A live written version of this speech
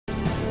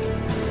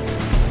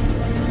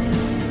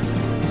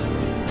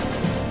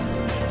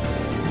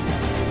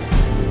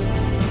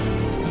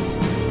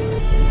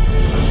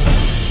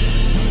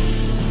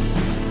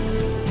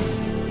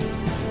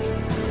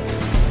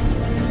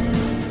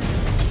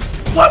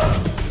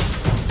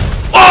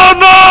Oh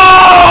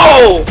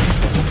no!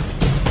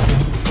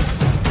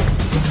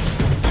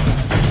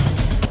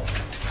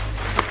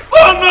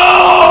 Oh no!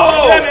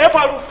 Me ya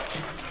faru?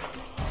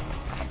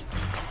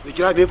 Me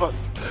kira me faru?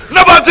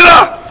 Na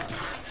batira!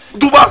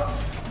 Duba!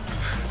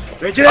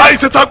 Me kira?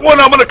 Aisha ta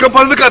kona mana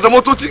kamfanuka da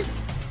motoci.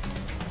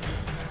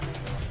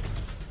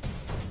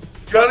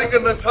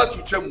 Yarinyar nan ta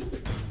cuce mu.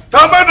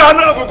 Ta mai da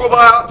hannun agogo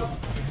baya.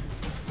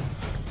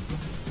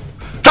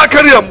 Ta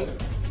karya mu.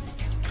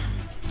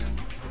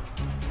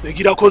 Me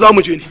gida ko za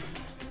mu je ne?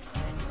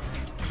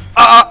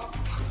 A'a.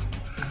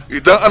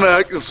 Idan ana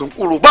yakin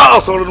sunkuru ba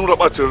a saurin nuna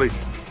bacin rai.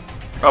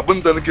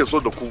 Abin da nake so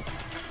da ku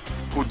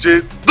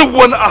je duk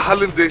wani a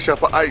halin da ya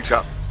shafi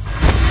Aisha.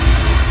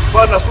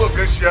 Ba na so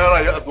gan shi ya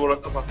rayu a doron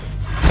ƙasa.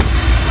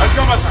 An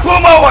gama sa. Ko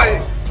ma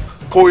waye,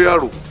 ko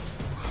yaro,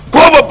 ko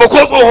babba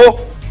ko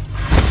tsoho.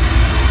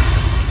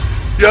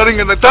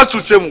 Yarinyar nan ta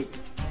cuce mu,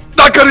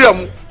 ta karya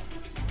mu.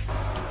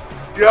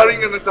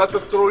 Yarinyar nan ta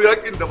tattaro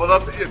yakin da ba za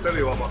ta iya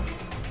tarewa ba.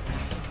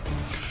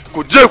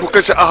 Ku je ku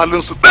kashe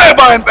ahalinsu ɗaya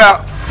bayan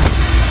ɗaya.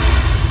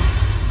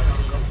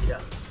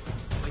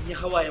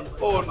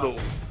 Oh no!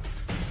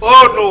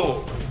 Oh no!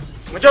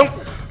 Mujan ku.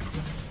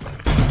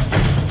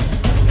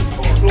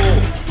 Oh no!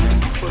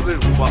 Ba zai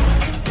yi ba.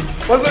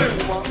 Ba zai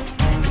yi ba.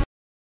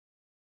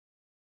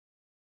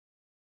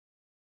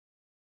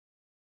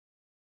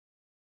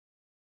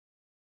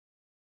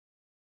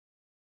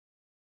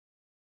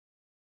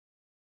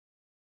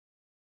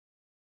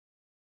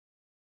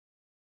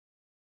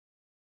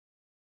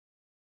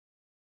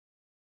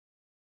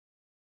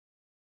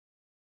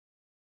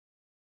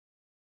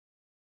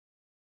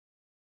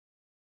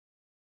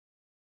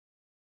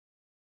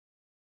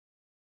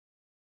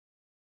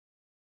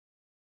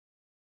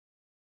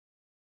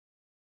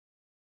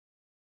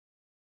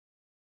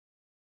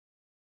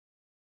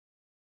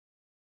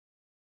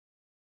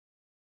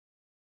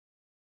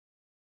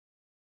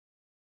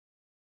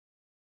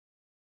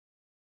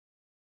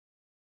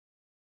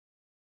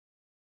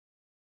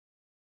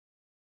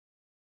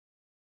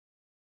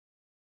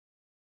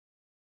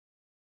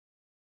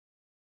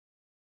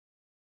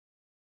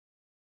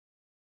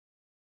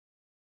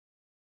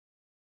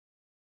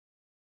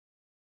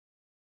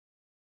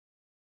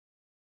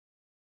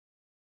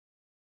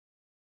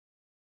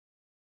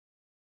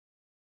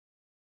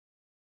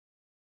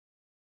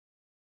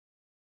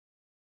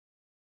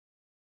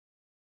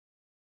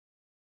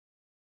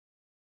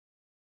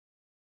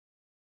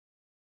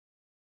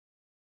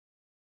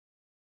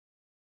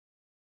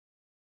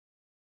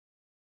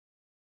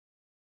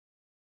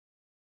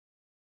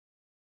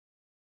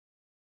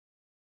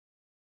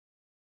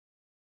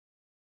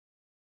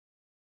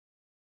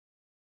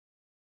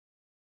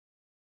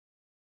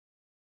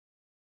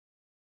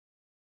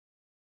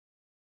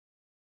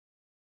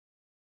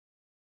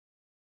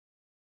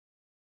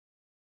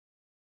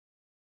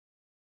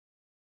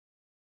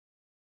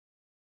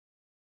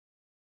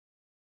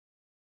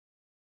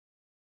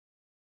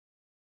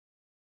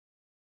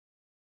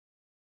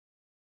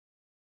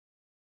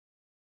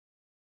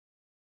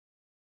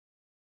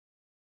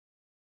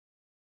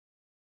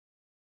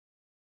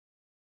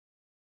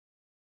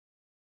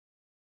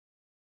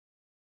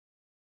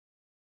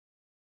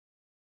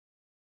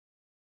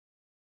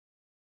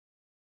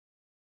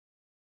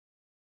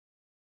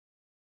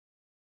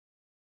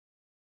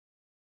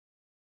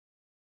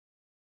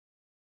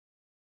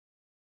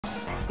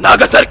 Na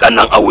ga sarkan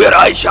nan a wuyar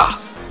Aisha.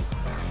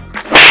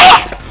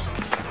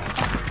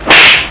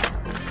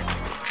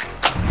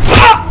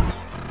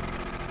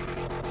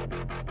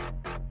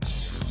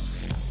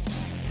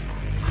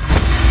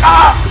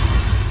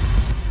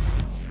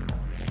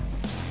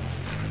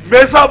 Me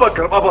yasa ba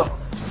karba ba?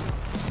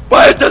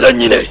 Bayan ta zan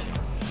yi ne.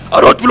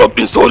 A road block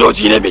din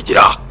sojoji ne mai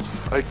gida.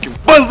 Aikin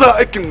banza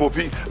aikin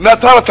mofi na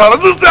tara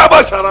zai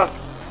ba shara.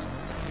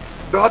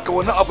 Da haka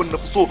wani abin na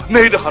fi so na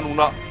yi da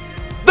hannuna.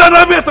 Da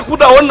na bai ta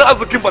kuda wannan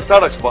arzikin ban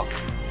tara shi ba.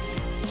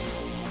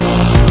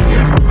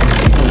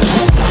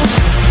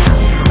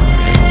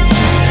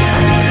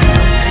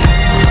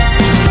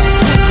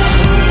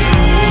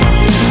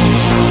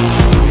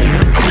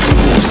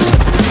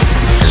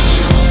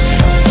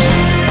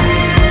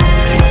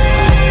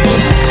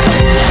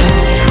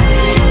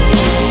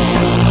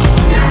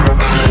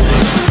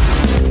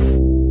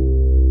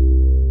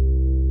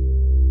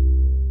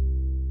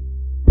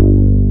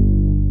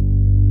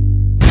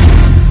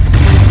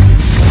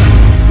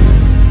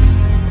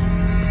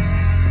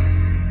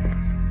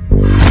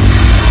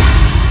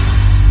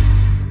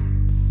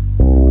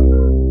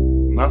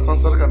 san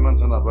sarkar nan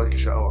tana baki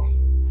sha'awa,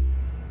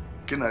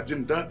 kina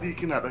jin daɗi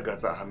kina daga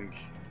ta a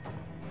hannunki,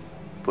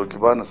 to ki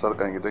bani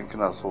sarkan idan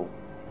kina so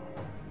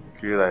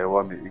ki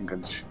rayuwa mai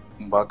inganci,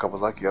 in ba ka ba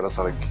za ki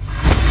rasa ranki.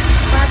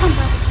 Ba zan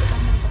ba ka sarkan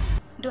nan ba,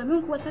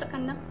 domin kuwa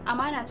sarkan nan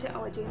amana ce a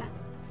wajena,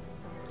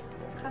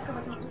 haka ba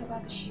zan iya ba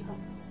ka shi ba.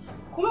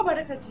 Kuma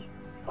bari ka ji,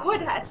 ko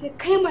da a ce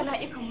kai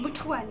mala'ikan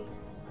mutuwa ne,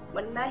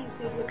 wallahi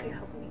sai dai kai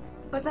haƙuri,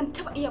 ba zan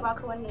taɓa iya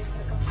baka wannan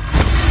sarkan.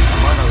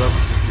 Amana za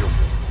ta ce yau.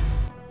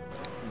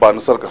 Ba ni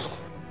sarkar.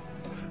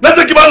 Na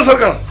ce ki ba ni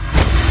sarkar.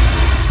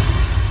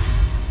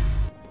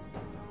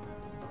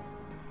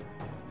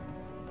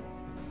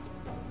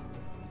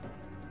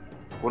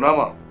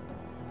 kunama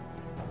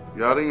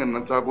yarinyar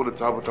nan ta gudu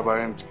ta fita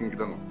bayan cikin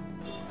gidan nan.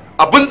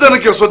 Abinda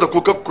nake so da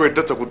ku kakku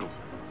yadda ta gudu.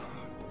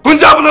 Kun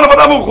ji abin da na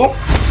faɗa muku ko?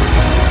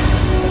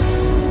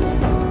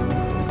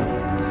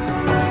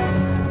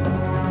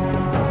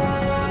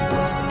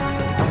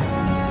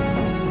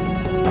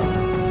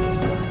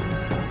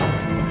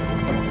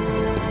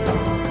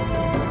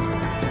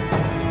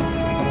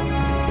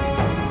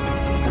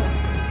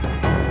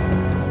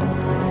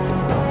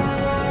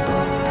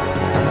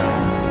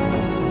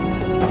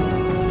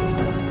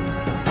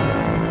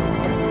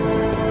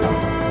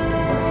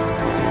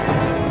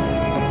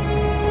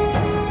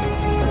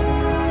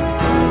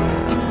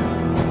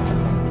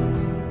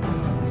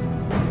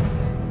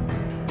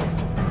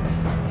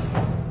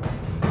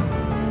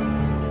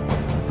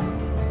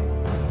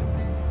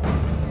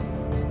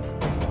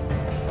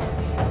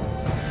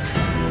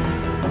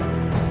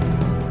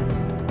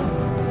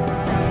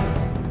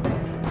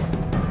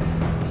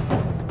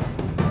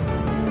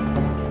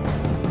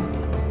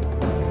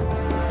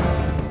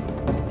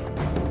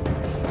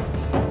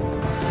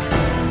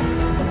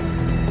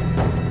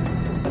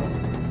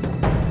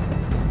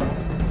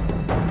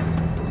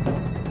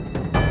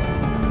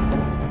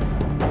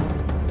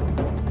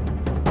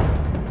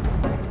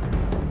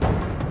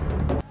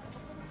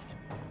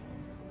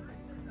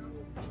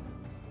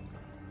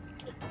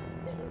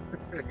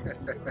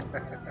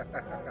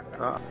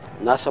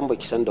 Na san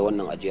baki san da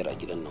wannan ajiyar a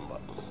gidan nan ba.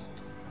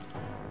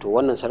 To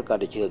wannan sarka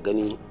da kika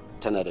gani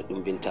tana da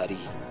ɗimbin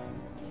tarihi.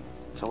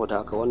 Saboda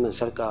haka wannan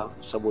sarka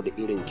saboda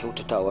irin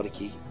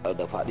kyautatawarki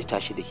da faɗi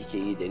tashi da kike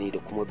yi da ni da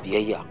kuma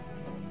biyayya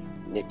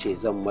na ce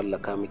zan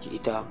mallaka miki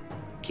ita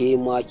ke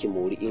ma ki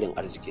mori irin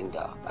arzikin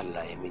da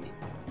Allah ya mini.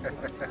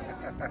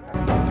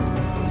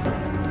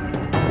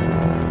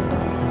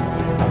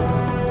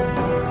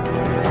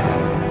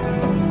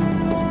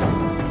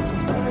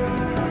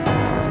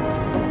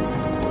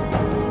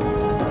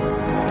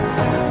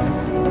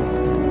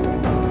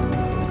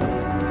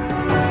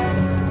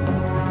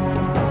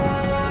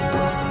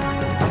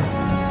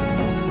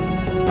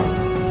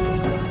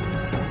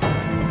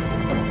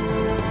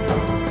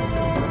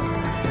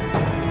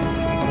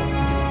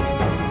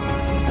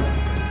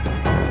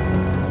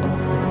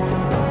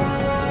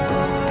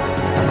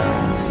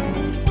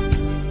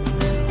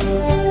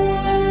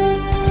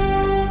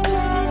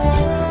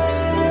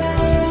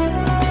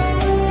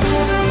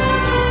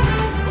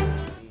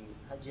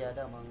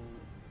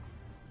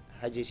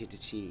 Hajiya ce ta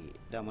ce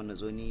daman na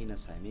zo ni na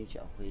same ki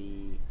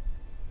akwai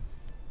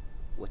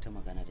wata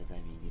magana da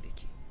zamu yi da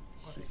ke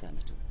shi sa na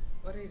to.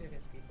 Ƙwarai da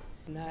gaske.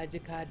 Na ji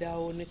ka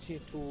dawo na ce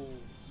to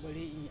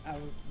bari in a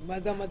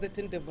maza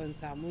tun da ban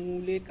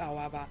samu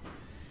leƙawa ba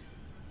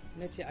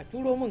na ce a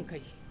turo min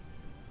kai.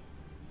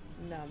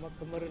 Ina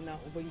maka murna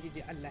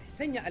Ubangiji Allah ya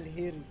sanya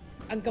alheri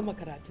an gama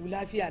karatu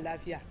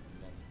lafiya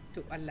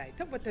to Allah ya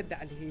tabbatar da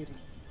alheri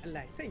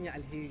Allah ya sanya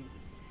alheri.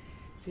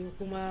 Sai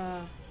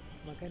kuma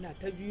magana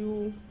ta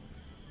biyu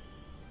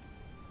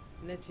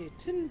na ce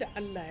tun da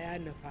Allah ya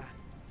nufa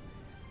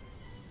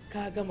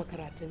ka gama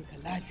karatunka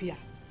lafiya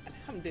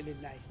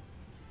alhamdulillah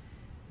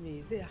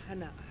me zai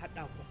hana a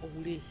haɗa ku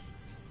aure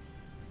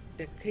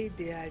da kai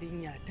da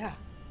yarinya ta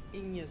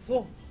in ya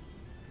so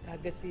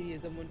kaga sai ya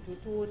zama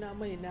tuwo na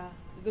mai na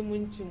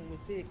zumuncinmu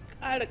sai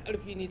ƙara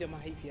ƙarfi ni da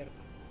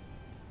mahaifiyarka.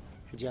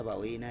 Hajiya ba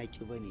wai na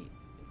ki bane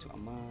to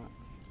amma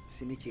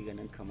sai nake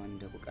ganin kaman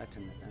da buƙatar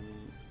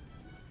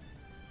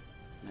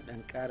na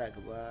ɗan ƙara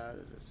gaba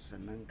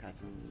sannan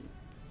kafin.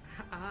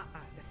 A'a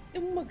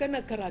in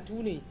magana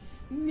karatu ne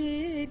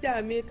me ya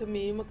dame ka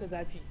me maka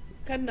zafi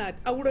kana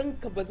auren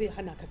ka ba zai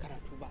hana ka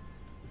karatu ba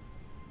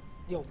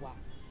yauwa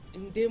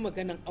in dai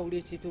maganan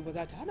aure ce to ba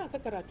za ta hana ka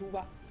karatu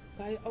ba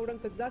ka yi auren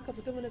ka za ka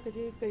fita mana ka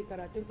je kai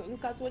karatun ka in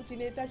kasuwanci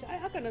ne ya tashi ai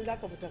haka nan za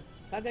ka fita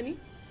ka gani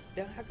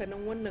dan haka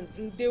nan wannan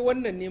in dai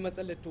wannan ne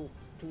matsalar to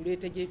ture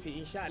ta gefe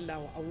insha Allah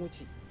an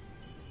wuce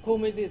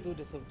komai zai zo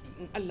da sauki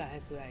in Allah ya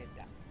so ya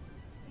yarda.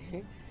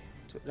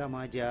 To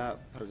dama ja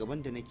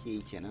fargaban da nake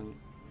yi kenan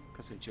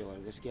kasancewar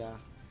gaskiya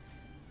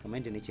kamar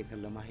yadda nake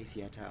kallon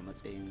mahaifiyata a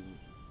matsayin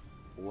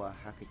uwa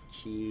haka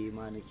ke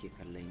ma nake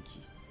kallon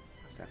ki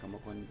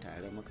sakamakon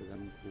tare maka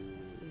ganin ku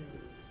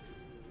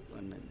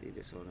wannan dai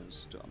da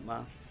sauransu to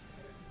amma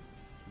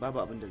babu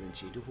abin da zan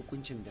ce duk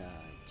hukuncin da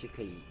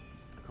kika yi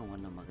akan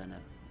wannan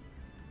maganar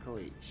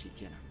kawai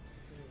shikenan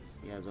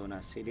ya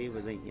zauna sai dai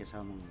ba zan iya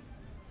samun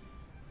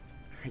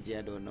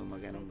hajiya da wannan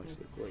maganar ba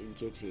sai ko in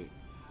ke ce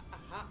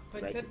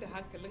kwantar da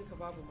hankalinka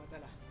babu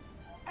matsala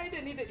ai da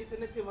ni da ita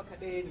na ce maka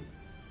ɗaya ne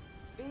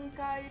in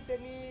ka yi da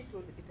ni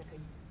to da ita kai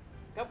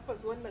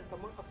tabbas wannan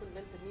kamar a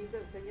kunnanta ni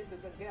zan san yadda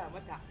zan gaya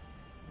mata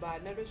ba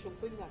na rashin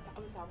kunya ka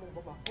amsa min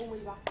ba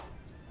komai ba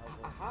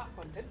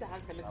kwantar da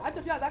hankalinka har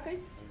tafiya za ka yi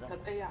ka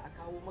tsaya a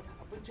kawo maka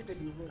abinci da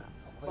lemu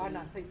ba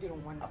na son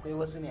irin wannan akwai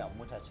wasu ne a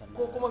motacen na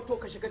ko kuma to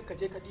ka shiga ka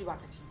je ka ɗiba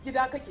ka ci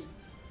gida kake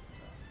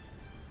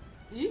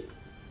yi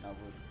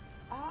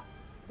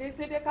dai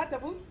sai dai ka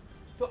tafi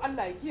to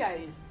Allah ya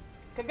kiyaye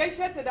ka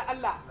gaishe ta da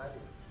Allah.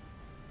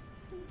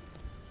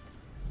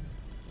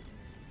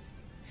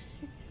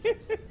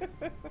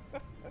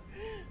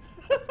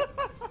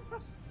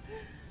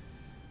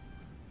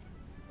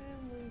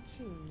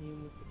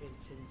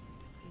 kawai canji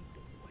da kai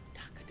da uwar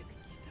taka da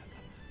kake taka.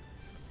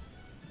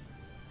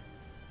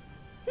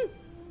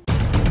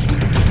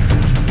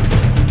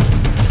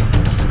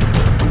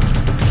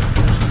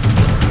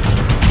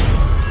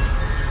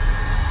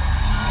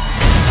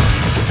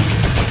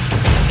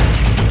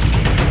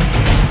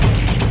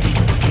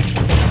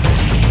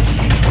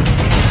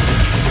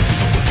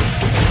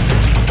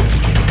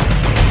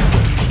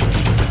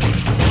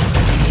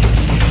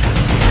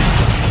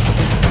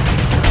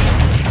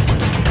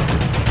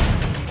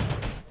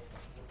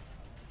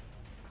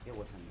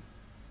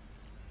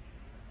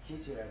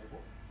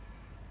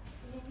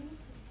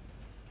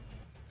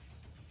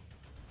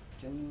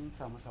 Kin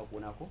samu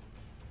sakona ko?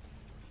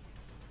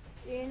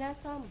 Eh na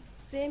samu,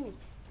 sai me?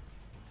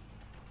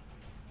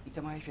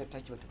 Ita mahaifiyar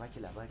taki bata baki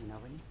labari na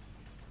bane?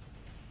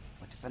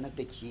 Bata sanar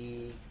da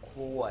ke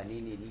ko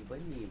wane ne ni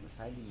bane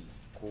misali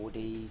ko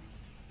dai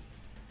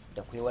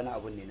da kai wani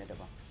abun ne na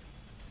daban?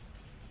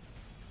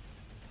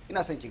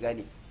 Ina son ki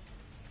gane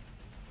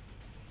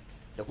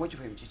da kuma ki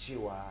fahimci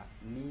cewa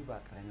ni ba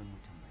karamin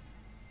mutum bane.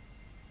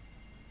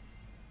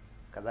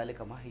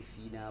 Kazalika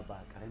mahaifina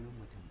ba karamin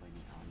mutum bane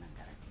a wannan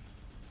garin.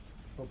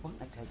 Babban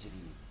attajiri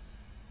ne.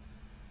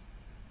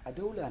 A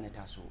daula na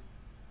taso.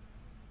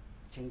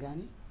 Kin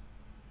gane?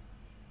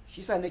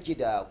 Shi sa nake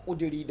da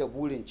ƙuduri da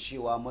burin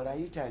cewa mu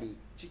rayu tare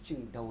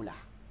cikin daula.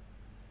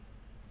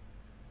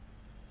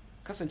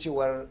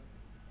 Kasancewar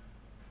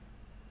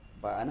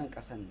ba a nan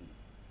ƙasan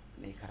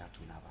na yi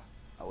karatuna ba,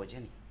 a waje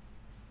ne.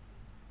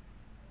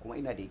 Kuma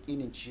ina da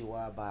yaƙinin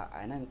cewa ba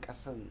a nan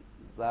ƙasan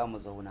za mu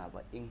zauna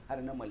ba in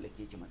har na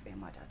mallake ki matsayin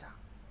matata.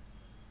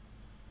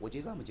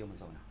 Waje za mu je mu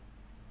zauna,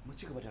 mu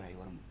ci gaba da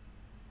rayuwarmu.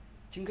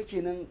 Kin ga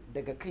kenan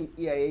daga kan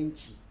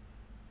iyayenki,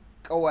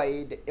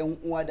 ƙawaye da 'yan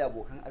uwa da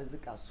abokan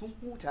arzika sun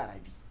huta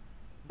Rabi.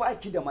 Ba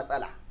ki da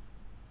matsala.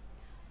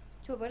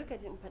 To bari ka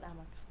ji in faɗa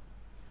maka.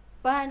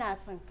 Ba na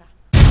son ka.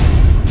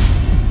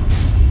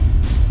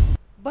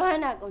 Ba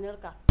na ƙaunar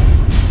ka.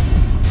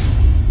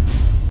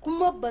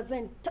 Kuma ba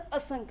zan taɓa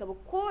son ka ba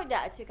ko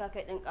da a ce ka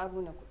kai ɗan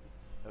ƙaro na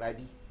kuɗi.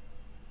 Rabi,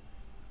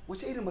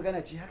 wace irin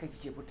magana ce haka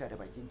kike furta da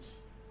bakinki?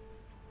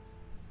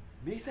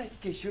 Me yasa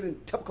kike shirin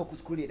tafka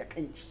kuskure da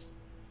kanki?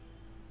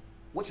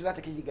 Wacce za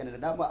ta kai ki ga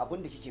nadama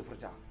abin da kike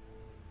furta?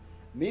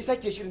 Me yasa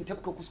kike shirin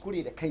tafka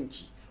kuskure da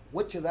kanki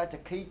wacce za ta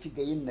kai ki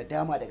ga yin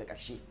nadama daga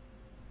ƙarshe?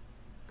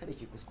 Kada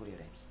ki kuskure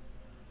Rabi.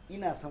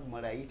 Ina son mu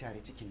rayu tare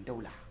cikin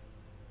daula.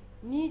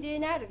 Ni dai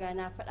na riga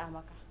na faɗa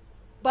maka.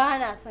 Ba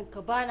na son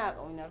ka, ba na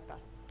ƙaunar ka.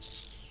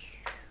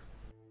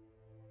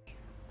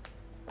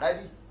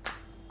 Rabi,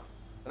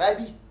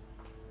 Rabi,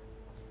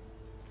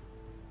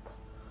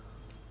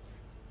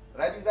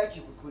 Rabi, za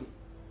ki kuskure.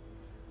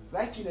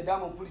 Za ki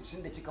nadaman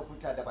furcin da kika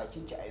furta da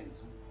bakinki a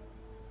yanzu.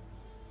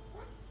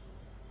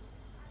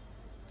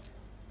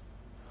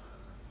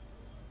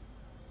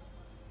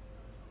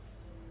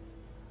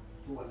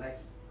 To wallahi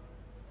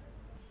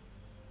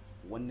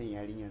wannan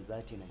yarinyar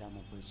za ta yi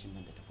nadaman furcin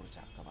nan da ta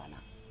furta a gabana.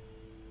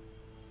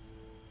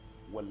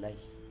 Wallahi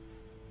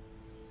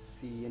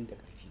sai yanda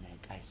ƙarfi na ya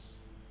ƙare.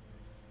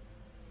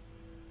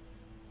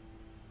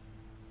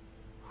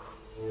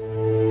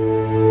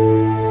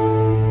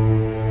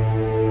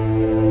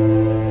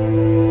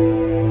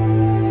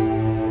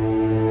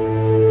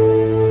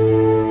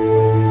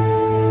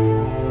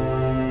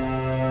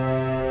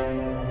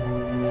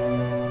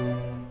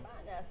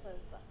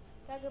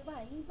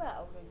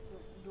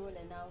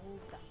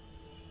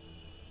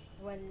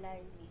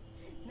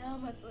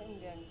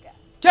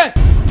 Ken!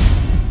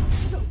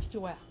 Kika kike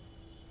waya?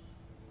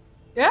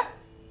 Eh?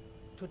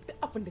 To duk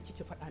abin da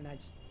kike faɗa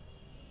naji.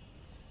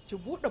 Ki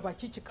buɗe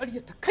baki ki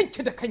ƙaryata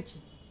kanki da kanki.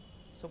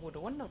 Saboda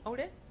wannan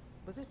aure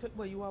ba zai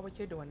taɓa yiwuwa ba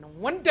ke da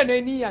wannan wanda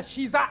ne niyya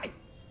shi za a yi.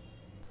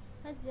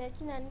 Hajiya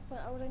kina nufin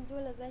auren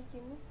dole zaki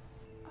mu?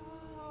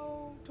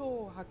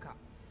 To haka.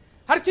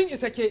 Har kin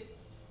isa ke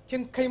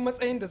kin kai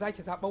matsayin da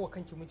zaki zaɓa wa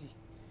kanki miji.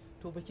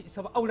 To baki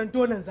isa ba auren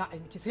dolen za a yi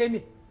miki sai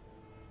me?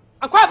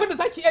 Akwai abin da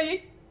zaki iya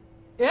yi?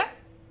 Eh?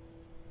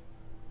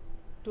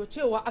 To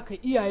cewa aka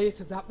iyaye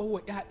su zaɓa wa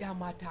 'ya'ya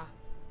mata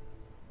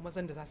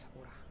mazan da za su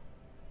aura.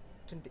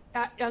 Tunda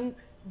 'ya'yan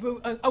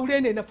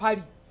aure ne na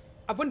fari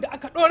abin da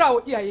aka ɗora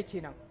wa iyaye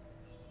kenan.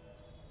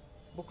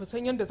 Ba ku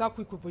san yadda za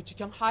ku yi ku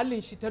binciken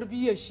halin shi,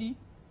 tarbiyyar shi,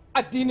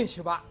 addinin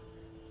shi ba.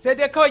 Sai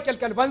dai kawai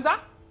kyalkyal banza?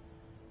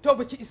 To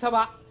baki isa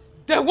ba.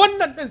 Da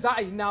wannan ɗin za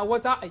a yi nawa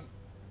za a yi.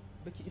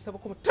 Baki isa ba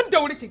kuma tun da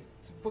wuri ki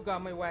buga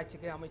mai waya ki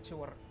gaya mai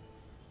cewar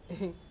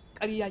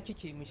ƙarya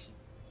kike mishi.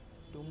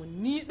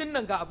 Domin ni ɗin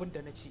nan ga abin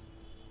da na ci.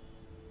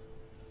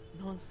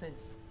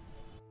 Nonsense.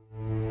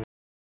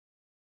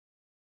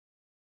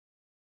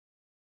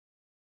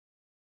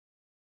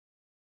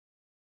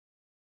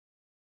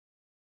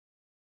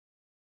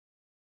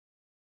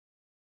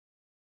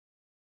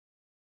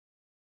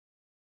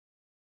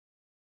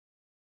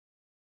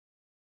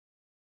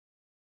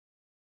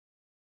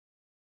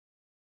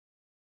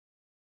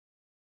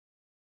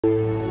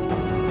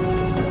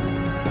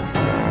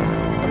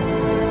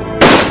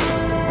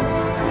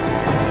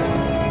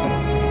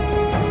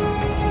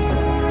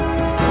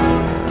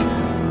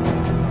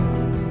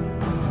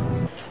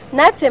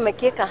 Na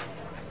taimake ka.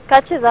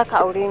 Ka ce za ka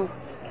aure ni.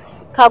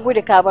 Ka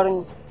gudu ka bar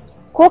ni.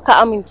 Ko ka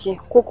amince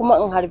ko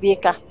kuma in harbe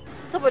ka.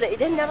 Saboda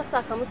idan na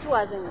rasa ka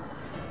mutuwa zan yi.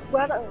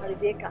 Gwara in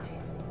harbe ka.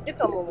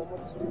 Duka mu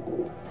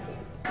mutu.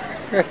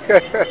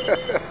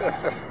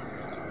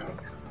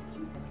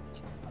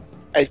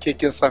 Aike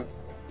kin san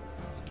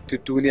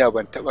duk duniya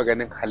ban taba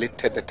ganin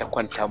halittar da ta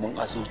kwanta mun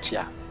a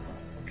zuciya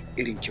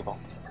irin ki ba.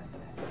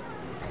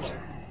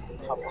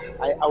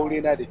 Ai aure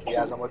na da ke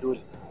ya zama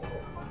dole.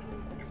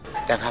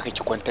 Dan haka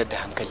ki kwantar da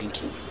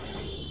hankalinki.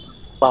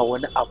 Ba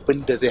wani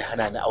abin da zai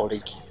hana ni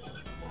auren ki.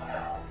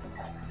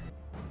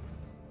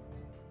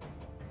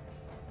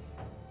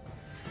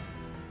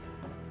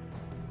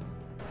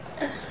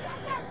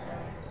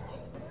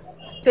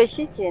 To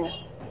shikenan.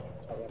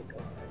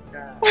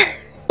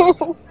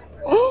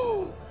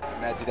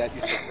 Na ji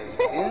daɗi sosai.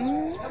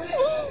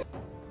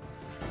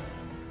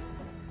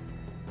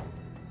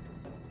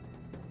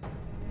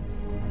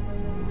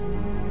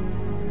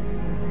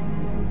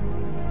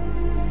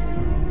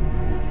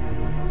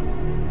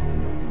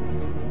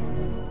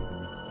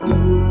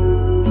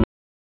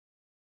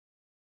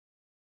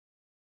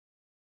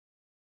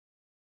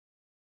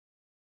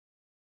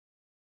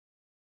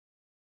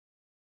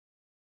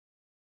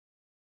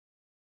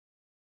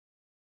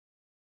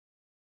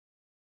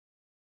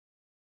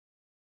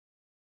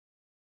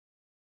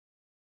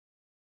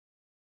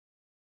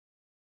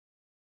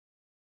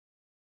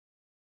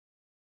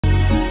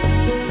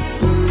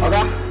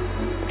 Oga,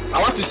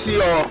 I want to see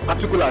your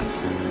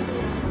particulars.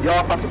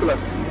 Your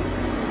particulars.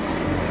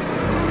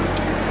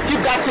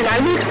 Keep that thing.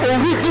 I need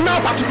original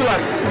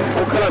particulars.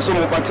 What kind of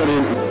some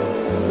pattern?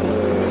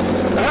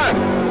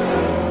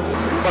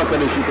 What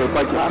kind of shit or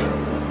fight?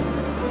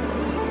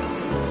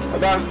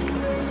 Oga.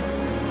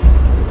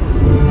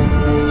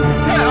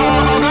 Hey,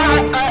 Oga,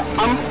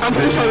 I'm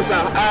very sorry,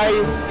 sir.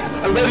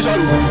 I'm very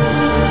sorry.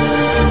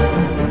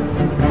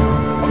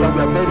 Oga,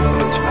 we are very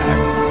sorry.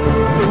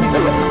 It's a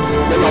mistake.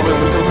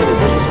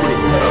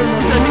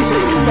 It's a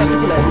mistake in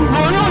particular.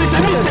 No, it's a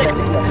mistake.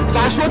 So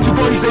I swear to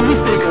God, it's a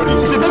mistake.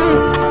 It's a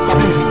devil. Sir,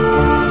 please,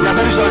 we are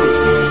very sorry.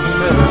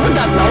 On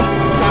that now,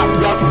 sir,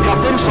 we are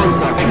very sorry,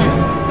 sir.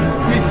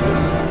 Please.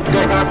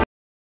 Okay.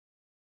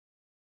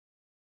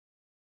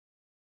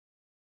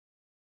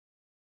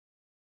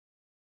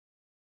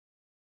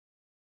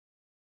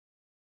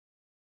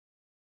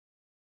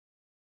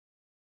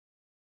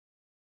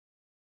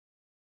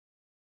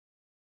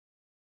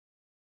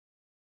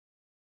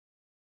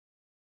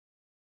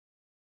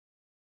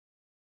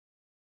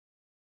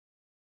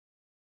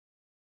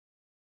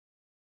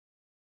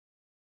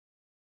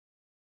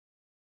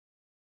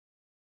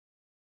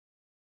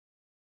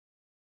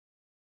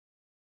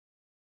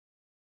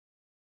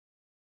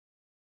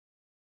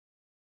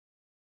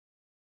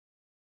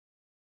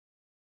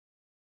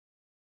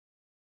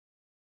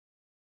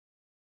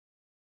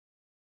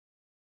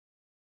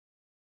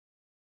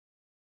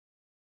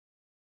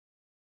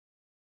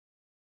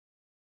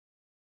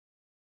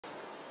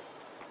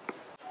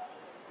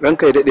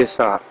 Ranka ya daɗe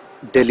sa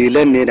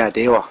dalilan ne na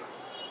da yawa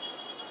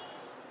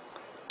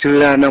tun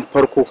ranar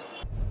farko.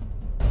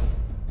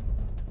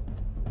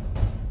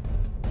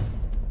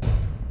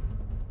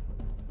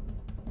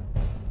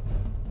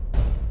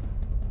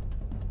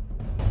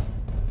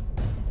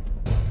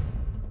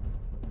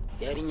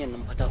 Yarinyar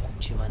nan fata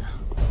kubce mana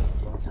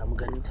ba mu samu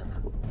ganin ta ba.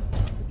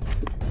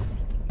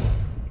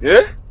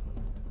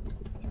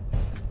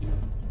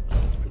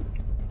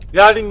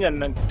 Yarinyar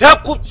nan ta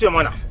kubce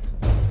mana.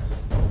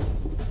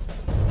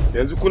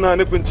 Yanzu kuna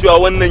nufin cewa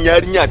wannan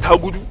yarinya ta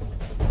gudu?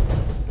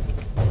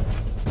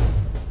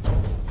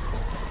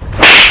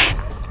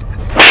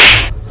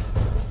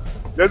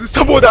 Yanzu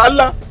saboda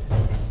Allah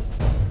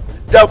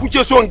da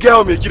kuke so in gaya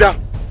wa mai gida,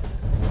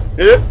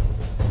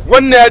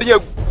 wannan yarinya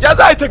ya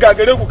za ta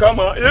gagare ku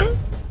kama,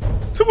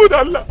 saboda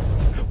Allah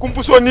kun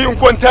fi so ni in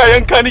kwanta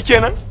yanka ni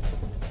kenan?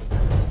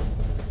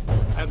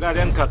 A ga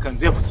yanka kan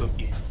zai fi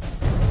sauki.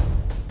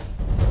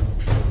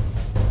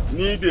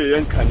 Ni da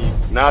yanka ne,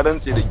 na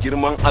rantse da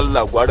girman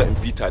Allah gwara in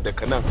bita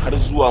daga nan har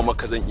zuwa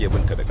maka zan iya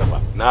binta da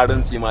kafa. Na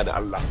rantse ma da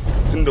Allah,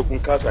 tunda kun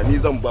kasa ni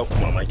zan ba ku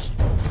mamaki.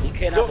 Ni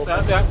kai na ba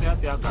tsaya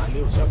ga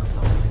Aliyu sha ka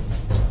samu sai.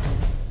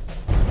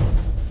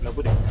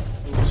 Rabu da ita.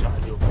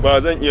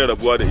 Ba zan iya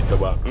rabuwa da ita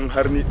ba, in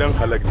har ni dan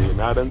halak ne,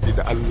 na rantse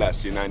da Allah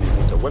sai na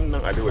nemi ta.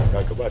 Wannan Aliyu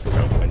ta ka ba ta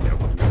da amfani a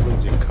gurin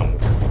zan jin kanmu.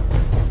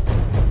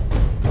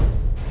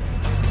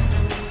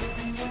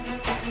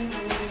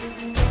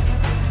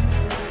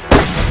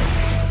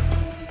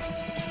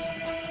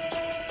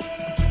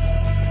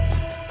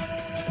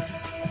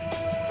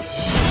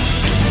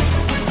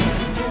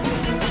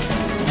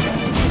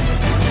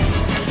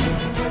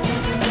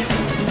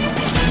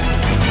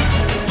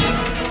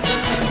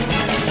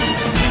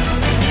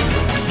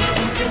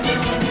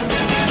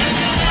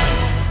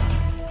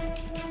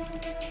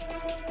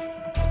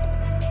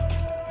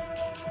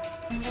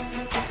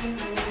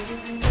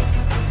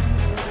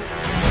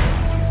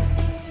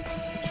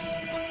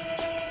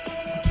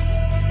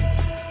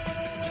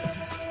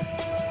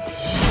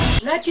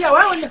 Lafiya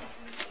wa wannan?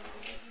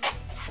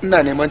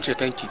 Ina neman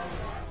cetonki.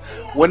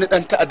 wani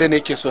dan ta'adda ne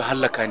yake so ya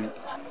hallaka ni.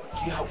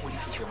 Ki haƙuri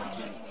ki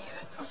taimake ni.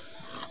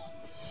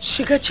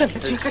 Shiga can,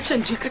 je ka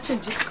can, je ka can,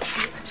 je ka can.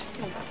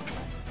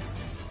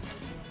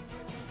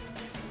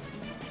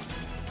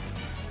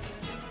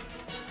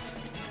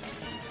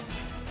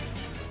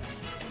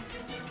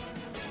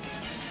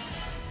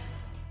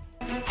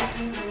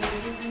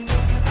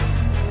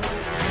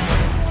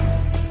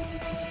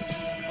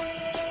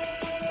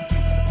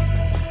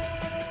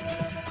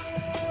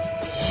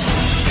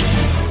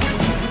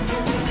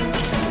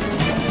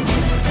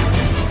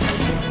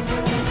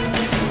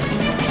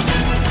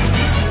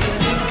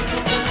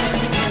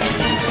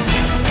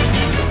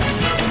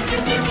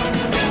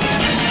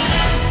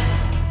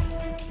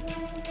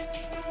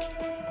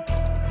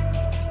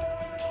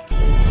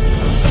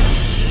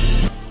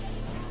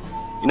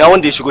 Ina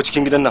wanda ya shigo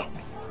cikin gidan nan?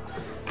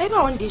 Ai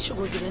ba wanda ya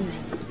shigo gidan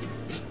nan.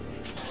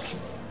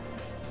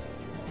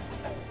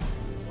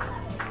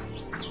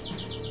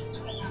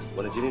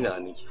 Wani jini na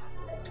hannunki?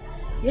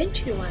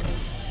 Yankewa ne.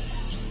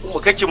 Kuma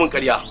kake mun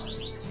ƙarya.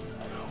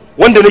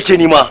 Wanda nake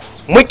nima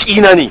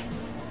maƙina ne.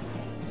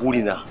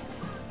 Burina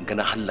ga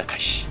na hallaka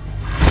shi.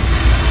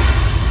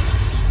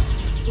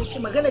 Yake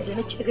maganar da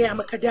nake gaya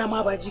maka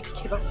dama ba ji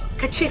kake ba.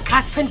 Ka ce ka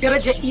san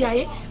darajar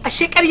iyaye,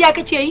 ashe ƙarya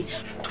kake yi?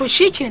 To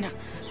shikenan.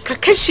 Ka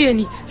kashe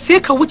ni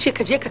sai ka wuce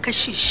ka je ka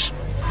kashe shi.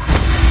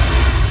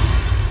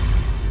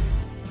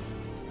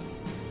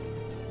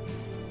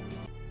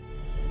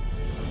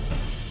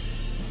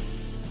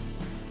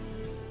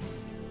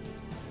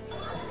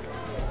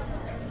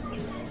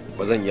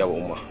 Ba zan iya ba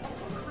umma,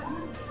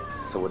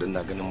 saboda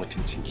ina ganin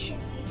mutuncinki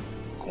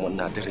kuma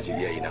ina daraja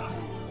iyayena.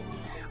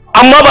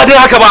 Amma ba dai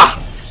haka ba.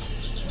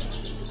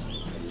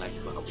 Wallahi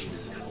ba abin da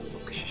zai hana ba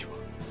kashe shi ba.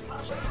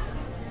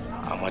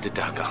 Amma duk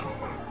da haka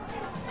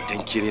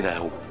idan kire na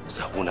yau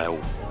sabo na yau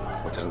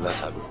wata za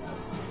su haɗu,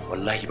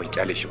 wallahi ban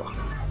kyale shi ba.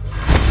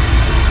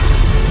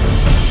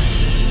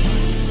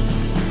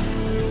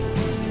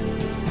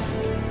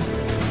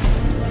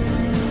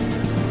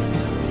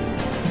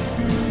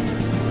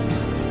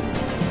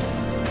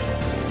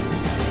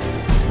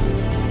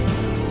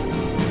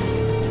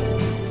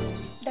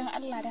 Dan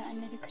Allah dan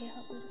Annabi kai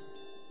haƙuri.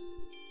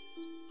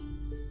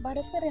 Ba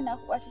da sare na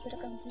kwaci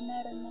sarkan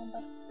zinaran nan ba.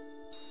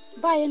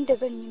 Ba yanda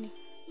zan yi ne.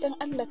 Dan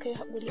Allah kai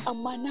haƙuri,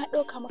 amma na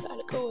ɗauka maka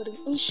alƙawarin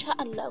insha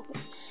Allah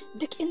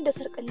duk inda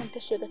sarƙar nan ta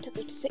shiga ta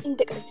fita sai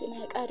inda ƙarfi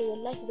na ya ƙare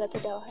wallahi za ta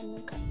dawo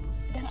hannunka.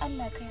 Dan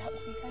Allah kai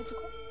haƙuri, ka ji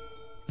ko?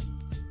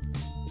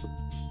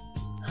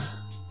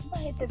 Ba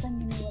yadda zan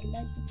yi ne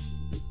wallahi.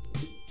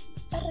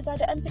 An riga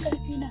da an fi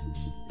ƙarfi na.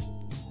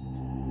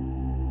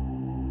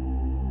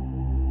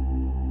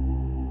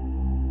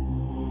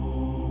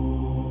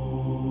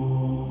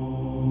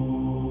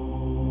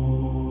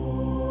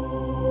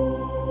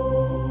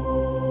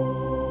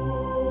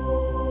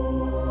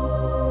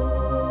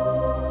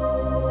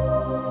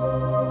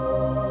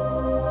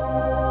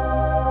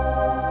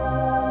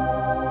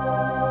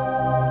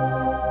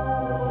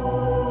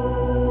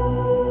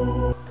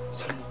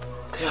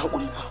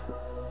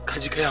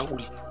 kai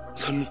haƙuri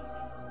sannu.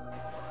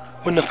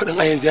 Wannan faɗin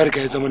a yanzu ya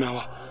riga ya zama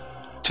nawa,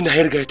 tunda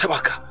ya riga ya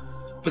taɓa ka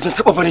ba zan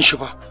taɓa barin shi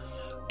ba.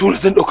 Dole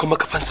zan ɗauka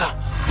maka fansa,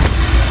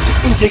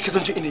 duk inda yake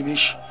zan je in neme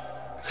shi,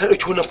 sai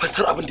ɗauki wannan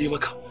fansar abin da ya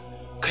maka.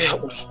 Kai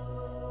haƙuri,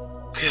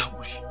 kai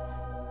haƙuri.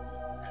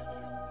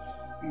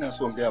 Ina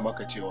so in gaya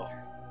maka cewa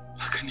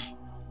haka ne,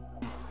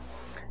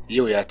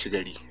 yau ya ci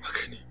gari,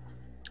 haka ne,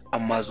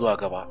 amma zuwa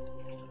gaba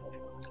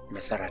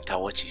nasara ta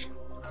wace.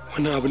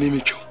 Wannan abu ne mai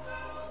kyau.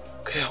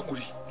 Kai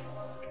haƙuri,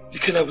 ni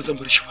kaina ba zan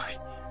bar shi ba.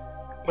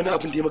 Wani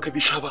abin da ya maka bai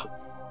sha ba.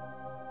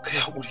 Kai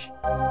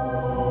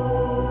haƙuri.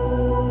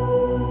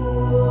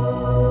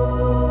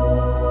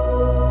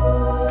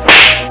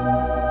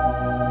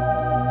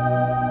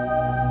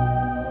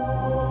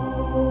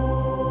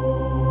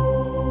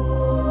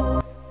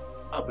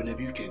 Abu na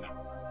biyu kenan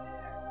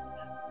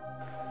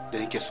da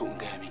nake so in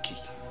gaya miki,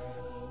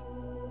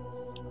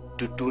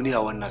 duk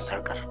duniya wannan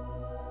sarkar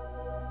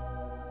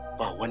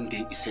ba wanda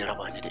ya isa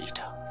raba ni da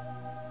ita.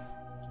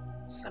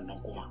 Sannan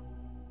kuma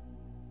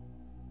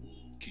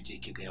ki je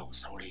ki gaya wa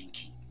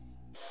saurayinki,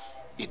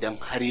 idan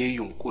har yayi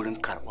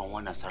yunkurin karban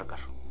wannan sarkar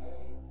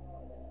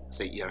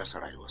zai iya rasa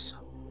rayuwarsa.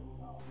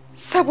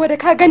 Saboda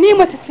ka gani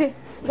mace ce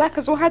zaka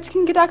zo ha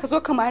cikin gida ka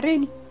zo ka mare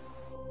ni.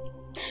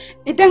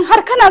 Idan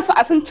har kana so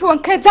a san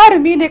ciwon kai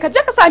jarumi ne, ka je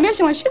ka same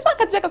shi man, shi sa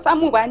ka je ka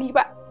samu ba ni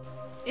ba.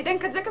 Idan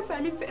ka je ka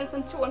same shi in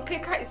san ciwon kai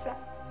ka isa.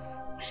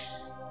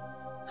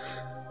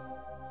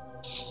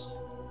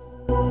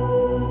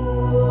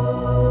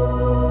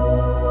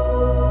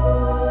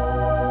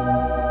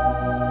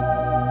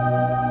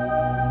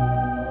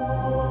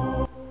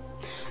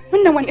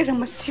 Wannan wani irin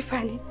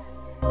masifa ne.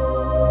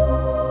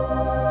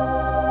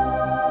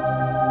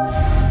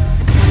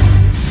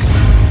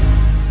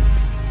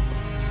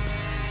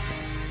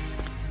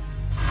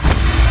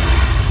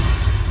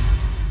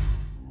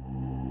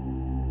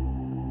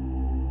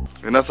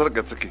 Ina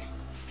sarƙar take?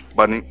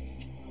 Ba ni.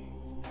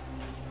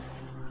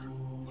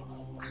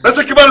 Na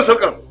saki ba ni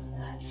sarƙar.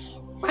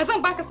 Ba zan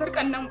baka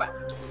sarƙar nan ba.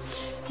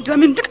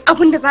 Domin duk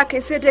abin da za ka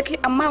yi sai dai kai,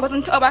 amma ba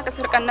zan taɓa baka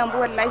sarƙan nan ba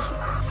wallahi.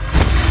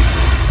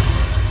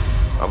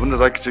 Abin da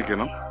za ki ce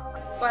kenan?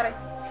 Ƙwarai.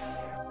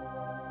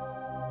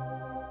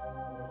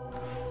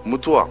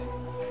 Mutuwa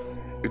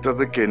ita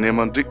take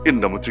neman duk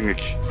inda mutum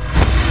yake.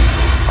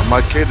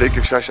 Amma ke da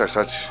yake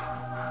shashasha ce,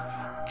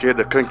 ke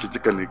da kanki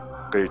kika ne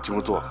gayyaci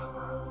mutuwa.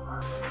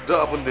 Duk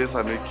abin da ya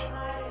same ki,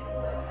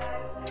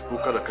 ki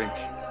kuka da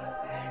kanki.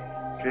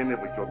 Kai ne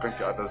baki wa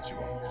kanki adalci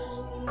ba.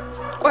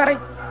 Ƙwarai.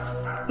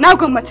 Na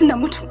gwammaci na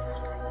mutu.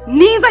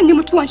 Ni zan yi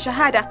mutuwan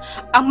shahada,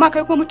 amma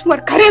kai kuma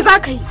mutuwar kare za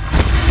ka yi.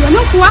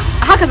 Domin kuwa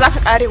a haka za ka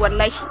ƙare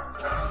wallahi.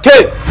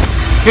 Ke,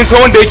 kin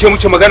san wanda yake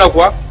muke magana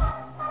kuwa?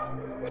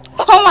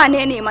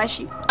 Kowane ne ma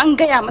shi, an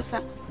gaya masa.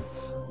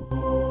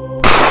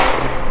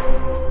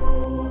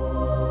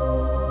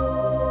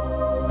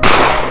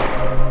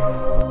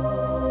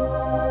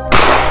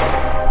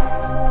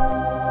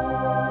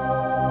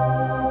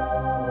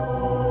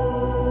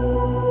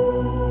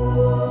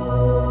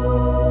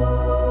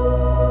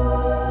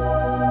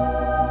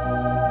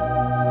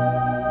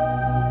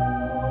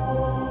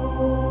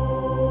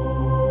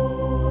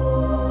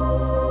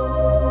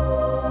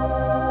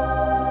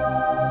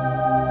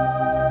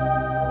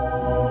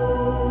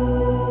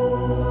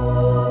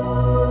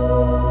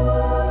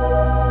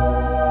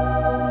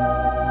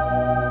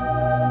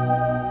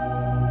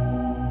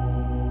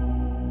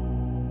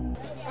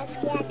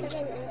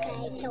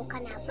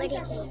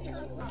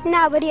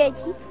 Ina burge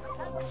ki?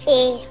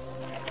 Eh.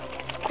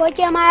 Ko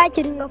ke ma ya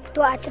ki dinga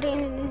fito a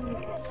training din?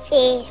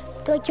 Eh.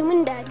 To ki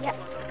mun dariya.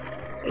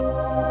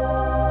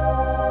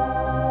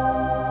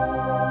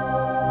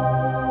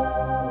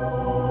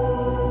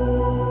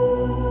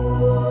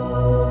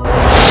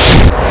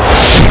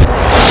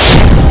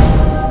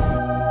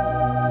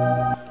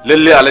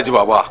 Lalle Alhaji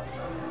Baba,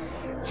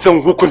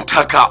 zan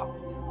hukunta ka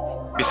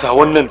bisa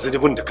wannan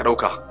zunubin da ka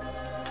dauka.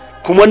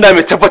 Kuma ina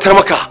mai tabbatar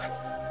maka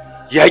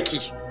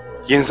yaƙi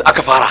yanzu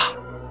aka fara.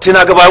 Sai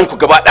na ga bayan ku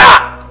gaba ɗaya.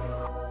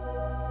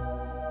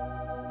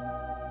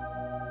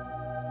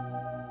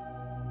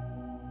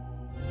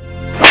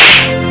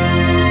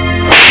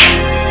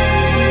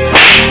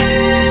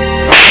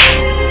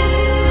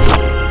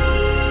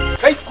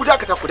 Kai ku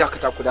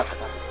dakata.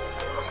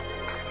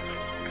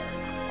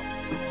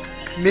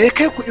 Me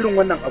kai ku irin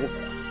wannan abu?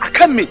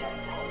 Akan me?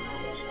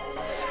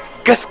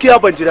 Gaskiya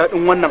ban ji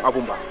daɗin wannan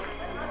abun ba.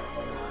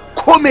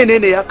 Ko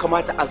menene ya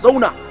kamata a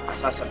zauna a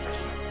sasanta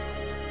shi.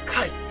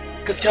 Kai,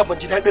 gaskiya ban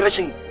ji daɗin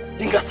rashin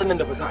yin gasar nan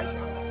da ba za a yi.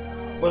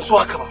 Ban so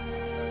haka ba.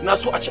 Na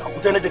so a ce a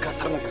gudanar da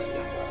gasar nan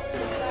gaskiya.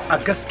 A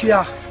gaskiya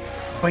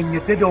ban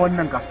yadda da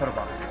wannan gasar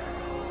ba.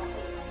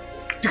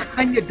 Duk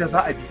hanyar da za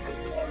a bi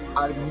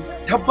a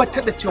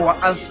tabbatar da cewa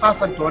an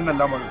sasanta wannan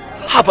lamarin.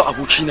 Haba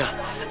abokina,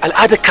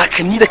 al'adar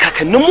kakanni da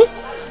kakanninmu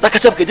za ka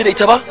ce baka ji da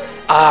ita ba?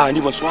 A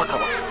ni ban so haka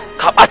ba.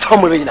 Ka ɓata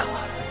mu raina.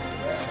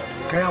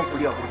 Kai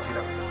hakuri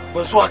abokina.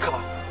 Ban so haka ba.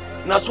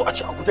 Na so a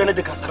ce a gudanar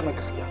da gasar nan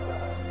gaskiya.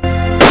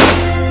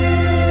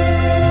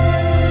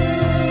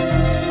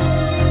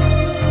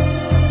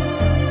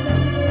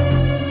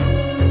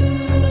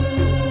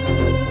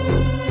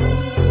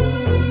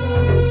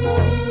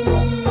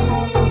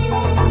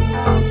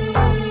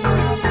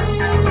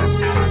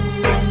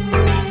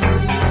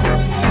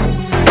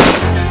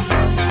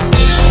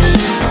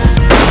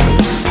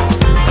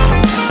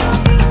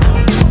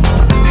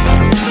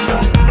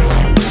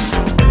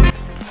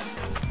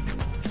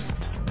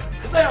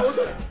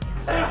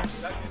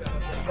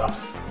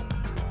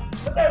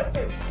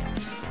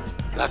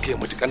 Za ka yi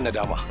matuƙar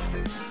nadama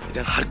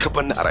idan har ka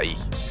bar ni a raye.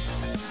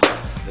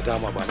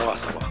 Nadama ba na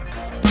wasa ba.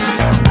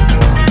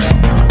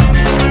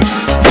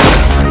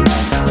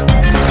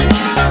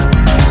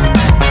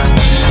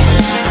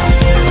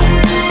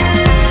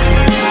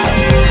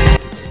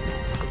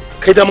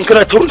 Kai da mun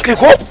kana taurin kai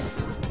ko?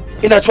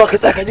 Ina cewa ka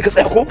tsaya ka ji ka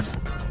tsaya ko?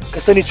 Ka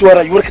sani cewa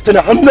rayuwarka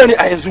tana hannuna ne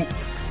a yanzu.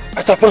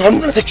 A tafin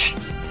hannuna take.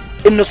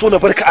 In na so na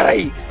barka a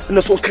raye, in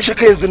na so in kashe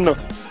ka yanzu nan.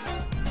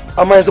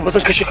 Amma yanzu ba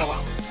zan kashe ka ba.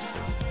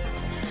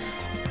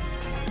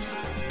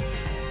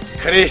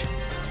 Kare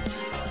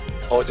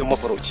a wajen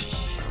mafarauci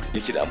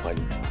yake da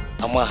amfani,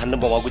 amma hannun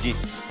ba ma guje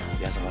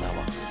ya zama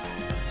nama.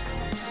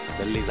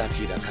 Lalle za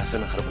ka yi da ka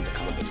sanin harbin da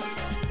kamar dinnan.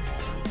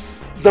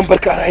 Zan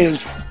barka a raye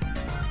yanzu,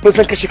 ba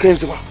zan kashe ka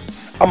yanzu ba.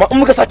 Amma in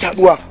muka sake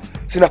haduwa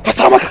sai na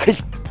fasa maka kai.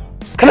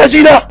 Kana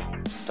ji na?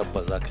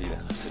 Tabbas za ka yi da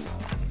sani.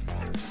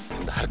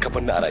 Tunda har ka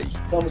bar ni a raye.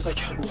 Za mu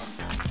sake haduwa.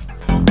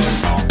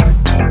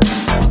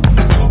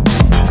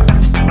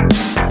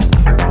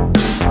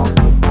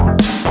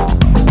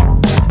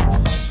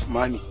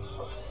 Mami,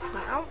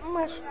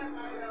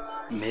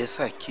 me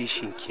yasa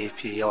kishin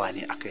kefe yawa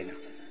ne a kaina?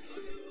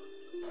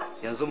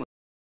 Yanzu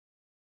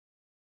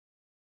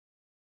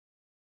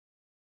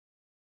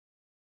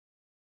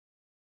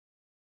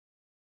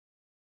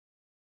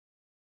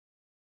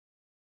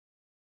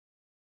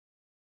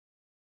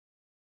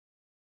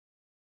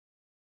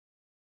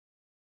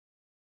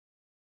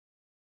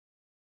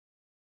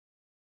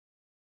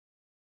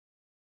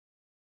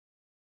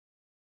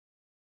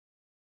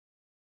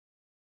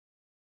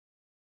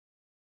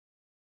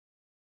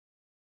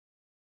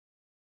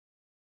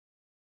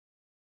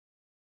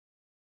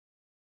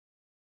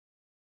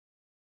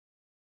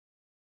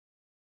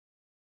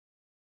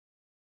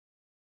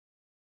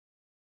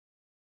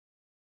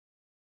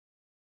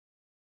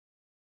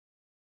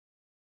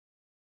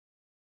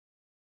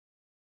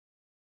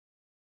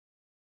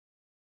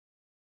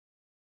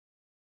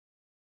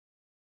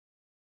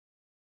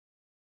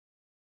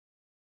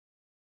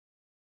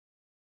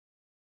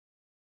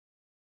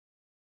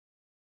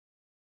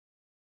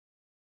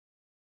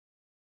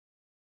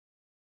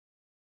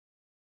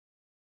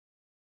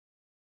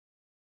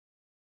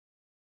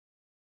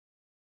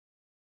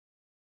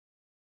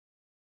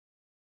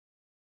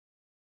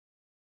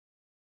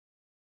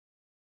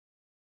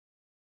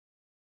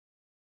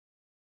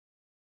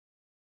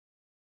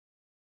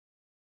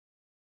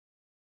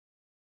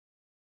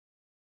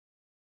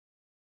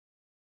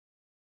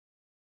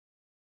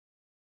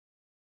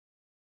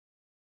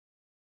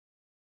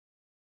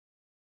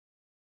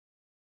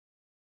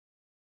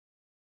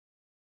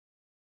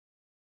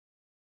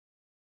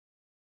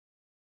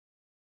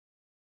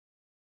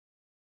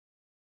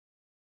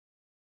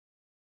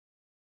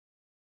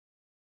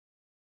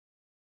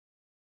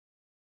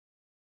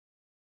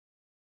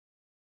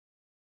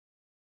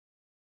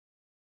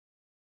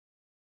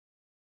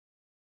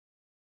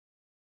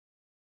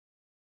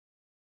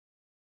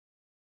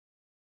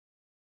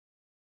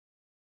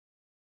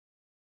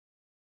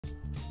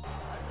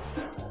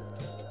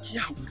ki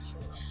haƙuri.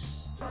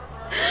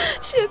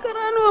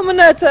 Shekara nawa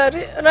muna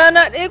tare,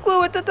 rana ɗaya ko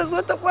wata ta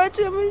zo ta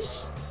kwace min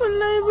shi.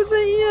 Wallahi ba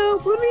zan iya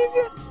haƙuri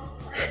ba.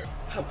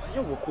 Haba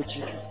yawa ko ki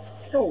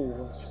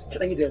yawa ki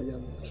ɗan yi dariya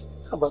mu.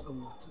 Haba kan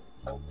mata.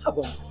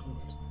 Haba mu.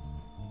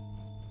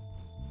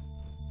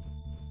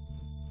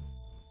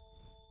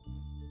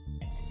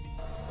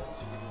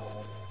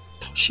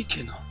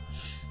 Shikenan.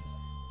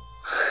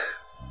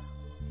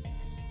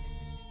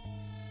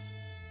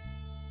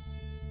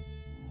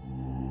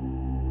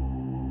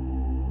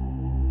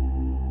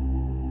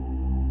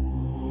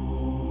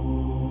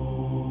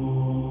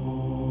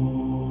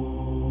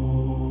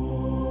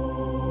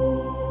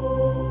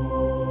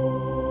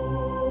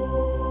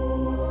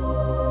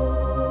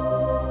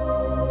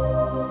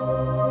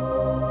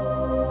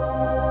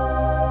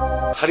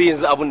 Har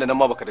yanzu abin da nan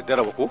ma baka daddara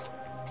ba ko?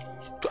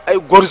 To ai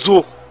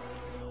gwarzo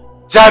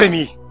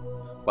jarumi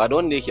ba da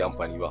wanda yake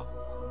amfani ba,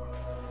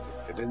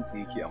 da dantsi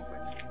yake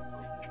amfani.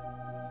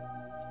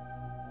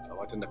 A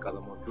watan da ka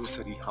zama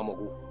lusari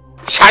hamago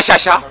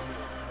sha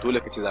dole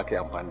ka ce za ka yi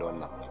amfani da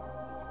wannan.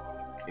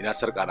 Ina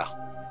sarƙana.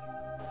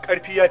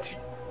 Ƙarfi ya ci.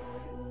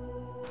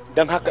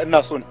 Don haka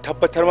ina so in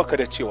tabbatar maka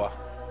da cewa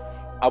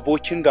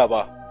abokin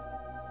gaba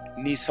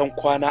nisan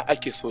kwana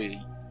ake so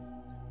yayi,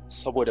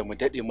 saboda mu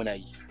daɗe muna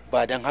yi.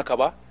 Ba don haka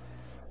ba,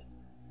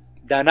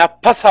 da na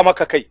fasa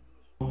maka kai.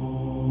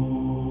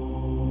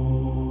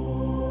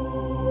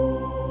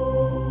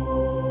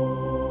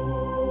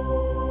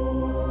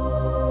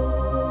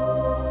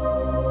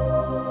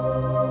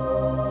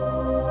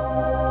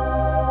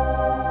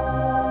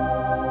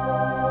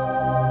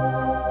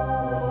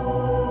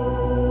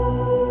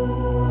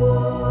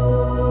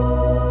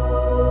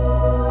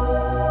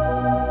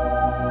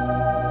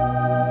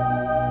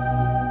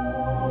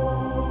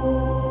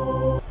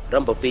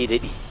 Ran babba ya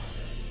daɗe.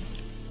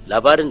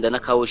 Labarin da na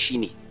kawo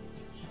shine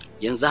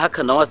yanzu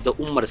haka Nawas da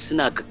Umar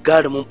suna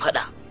gagarumin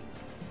fada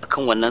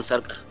akan wannan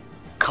sarkar,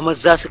 kamar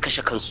za su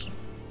kashe kansu.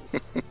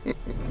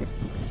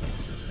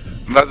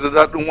 Na ji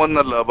daɗin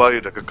wannan labari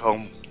da ka kawo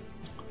mu.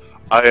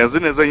 A yanzu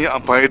ne zan yi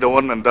amfani da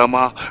wannan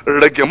dama in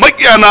rage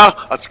makiyana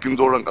a cikin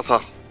doron ƙasa.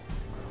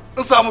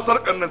 In samu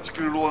sarkar nan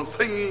cikin ruwan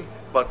sanyi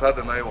ba tare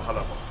da na yi wahala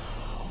ba.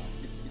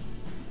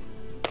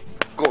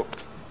 Go.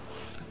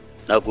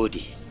 Na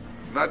gode.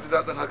 Na ji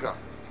daɗin haka.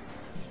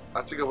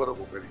 A ci gaba da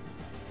ƙoƙari.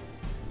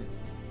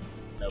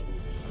 Na gode.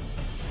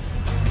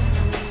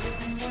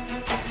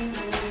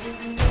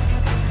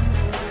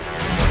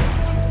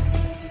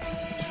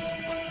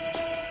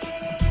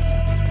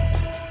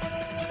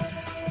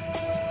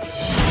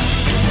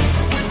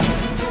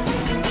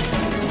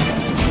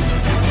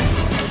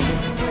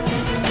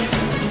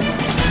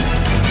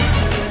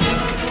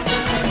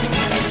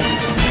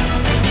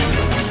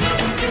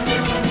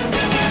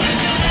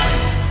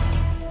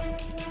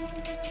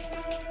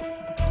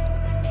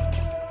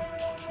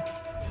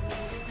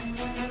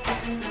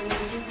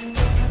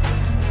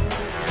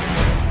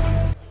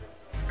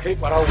 Kai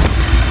ɓarawo,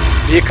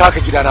 me ya kaka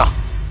gidana?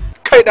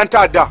 Kai ɗan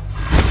ta'adda.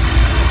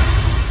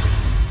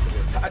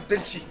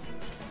 Ta'addanci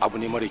abu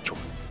ne mara kyau.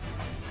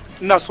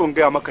 Ina so in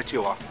gaya maka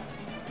cewa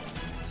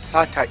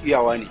sata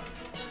iyawa ne,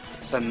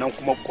 sannan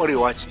kuma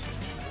ƙwarewa ce.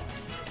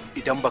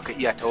 Idan baka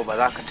iya ta ba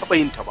za ka taɓa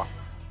yin ta ba.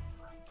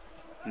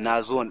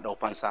 Na zo in ɗau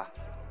fansa,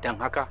 don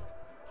haka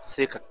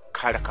sai ka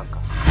kare kanka.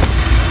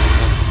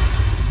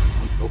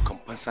 Mun ɗaukan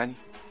fansa ne?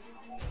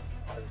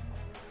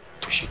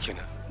 To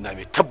shikenan, na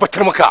mai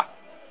tabbatar maka.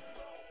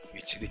 Mai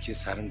cinikin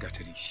sarin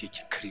gatari shi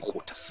ke kare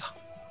kotarsa.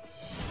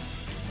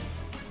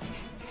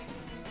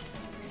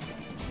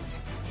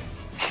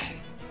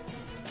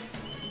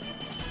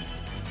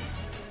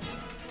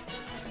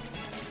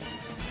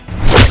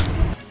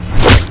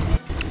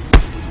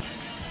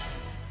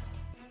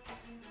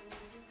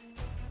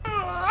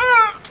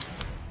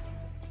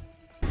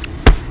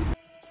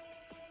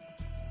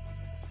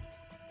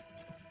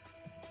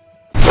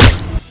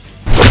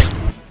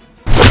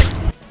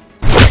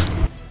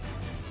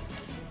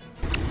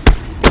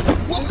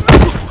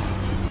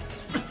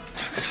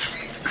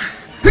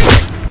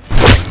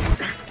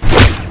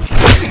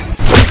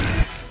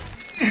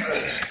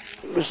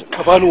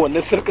 Ka bani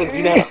wannan sarkan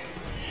zinara.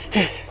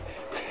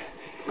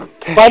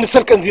 Bani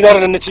sarkan zinara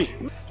nan nace.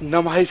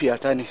 Na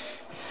mahaifiyata ne,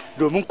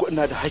 domin ku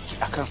ina da haƙƙi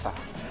a kansa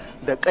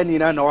da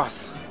ƙanina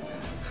Nawas.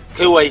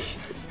 Kai waye?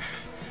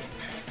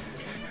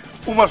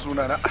 Umar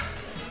sunana.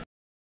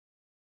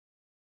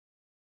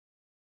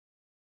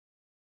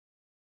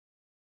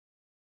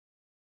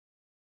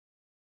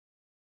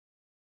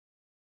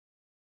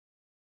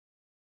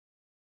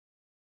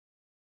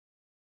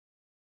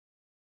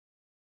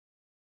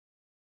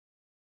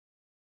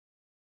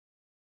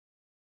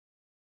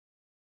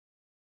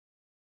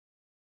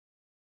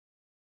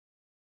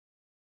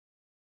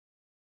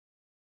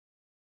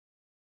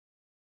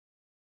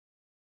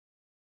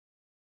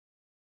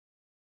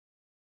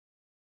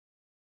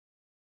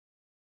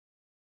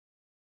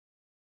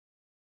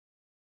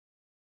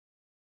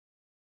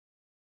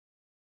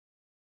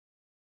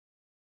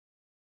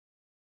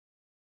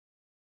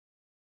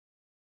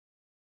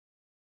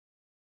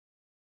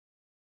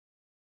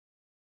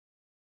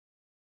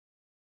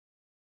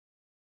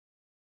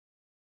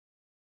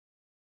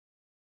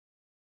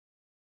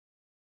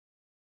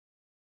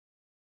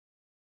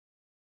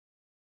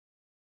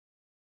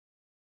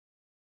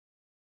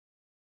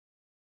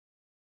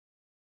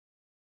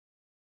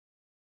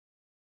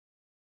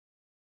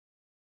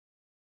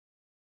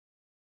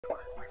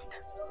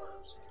 nan.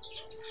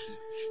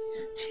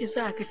 Shi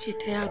yasa aka ce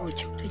ta yaro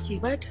kyau take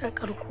ba ta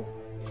karko.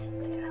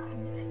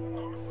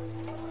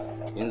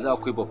 Yanzu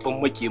akwai babban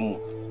makiyin mu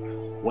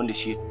wanda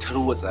shi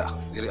tarwatsa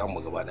zuri'an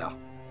mu gaba daya.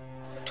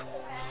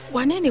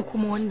 Wane ne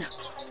kuma wannan?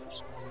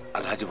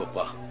 Alhaji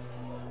Babba.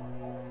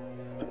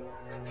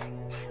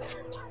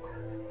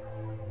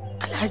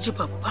 Alhaji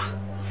Babba.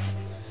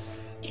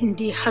 In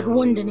dai har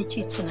wanda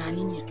nake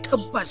tunani ne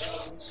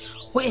tabbas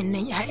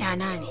wa'annan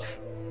 'ya'yana ne.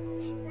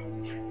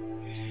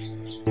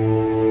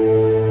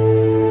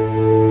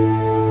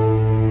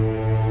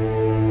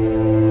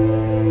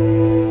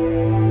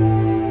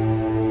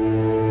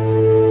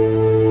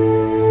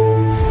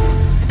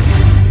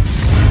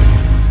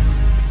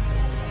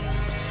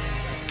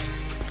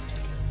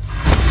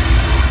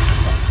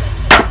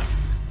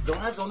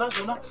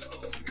 Zauna.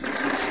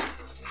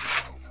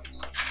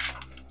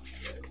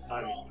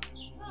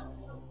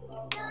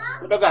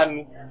 Ku daga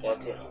hannu.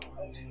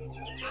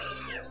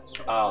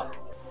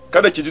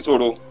 Kada ki ji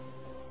tsoro.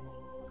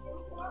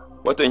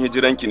 Watan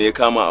hijiranki ne ya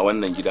kama a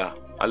wannan gida.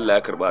 Allah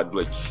ya karba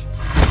addu'arki.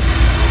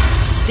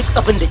 Duk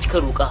abin da kika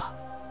roƙa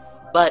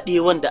ba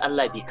ɗaya wanda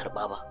Allah bai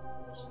karba ba.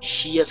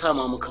 Shi ya sa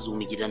ma muka zo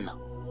mu gidan nan.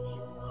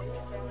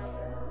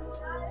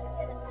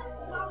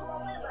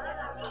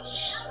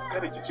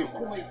 Kada ki ce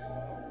komai.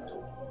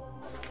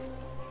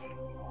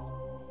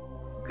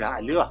 Ga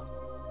Aliwa.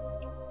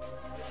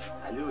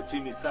 Aliwa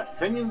ce mai sa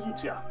sanyin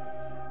zuciya.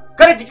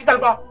 Kada ki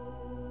kalba.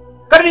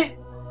 Karni.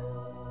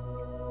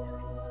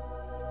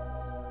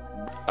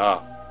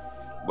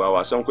 Ba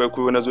wasan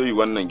kwaikwayo na zo yi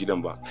wannan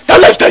gidan ba.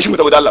 Allah ki tashi mu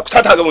tafi da Allah. Ku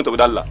sata ga mu tafi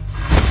da Allah.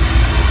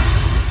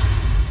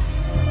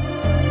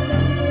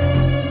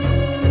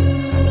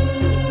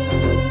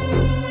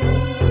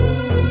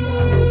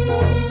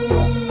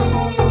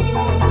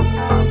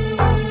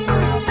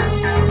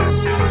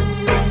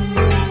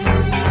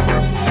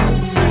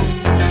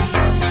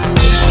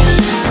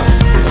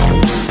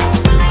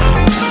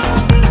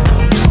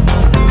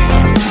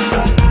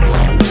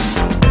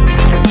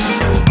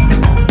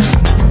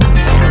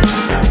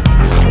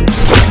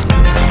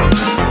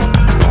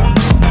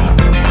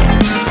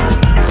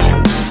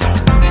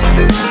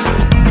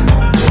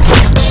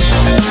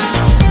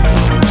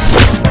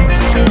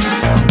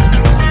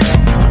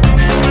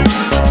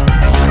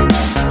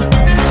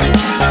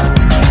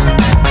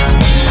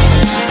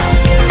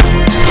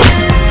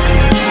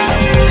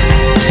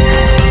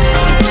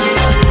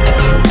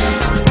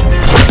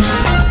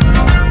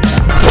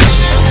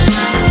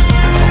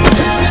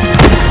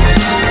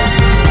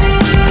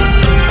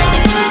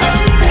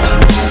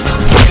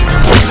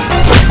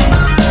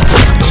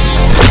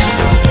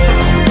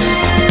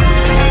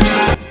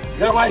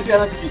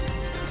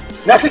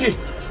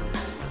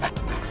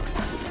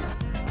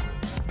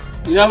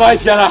 Ina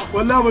mahaifiyana?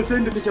 Wallahi ban san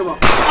inda take ba.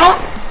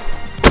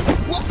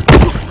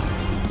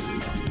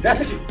 Ya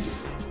take?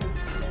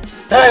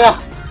 Tana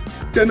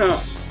tana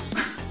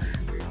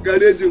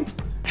garejin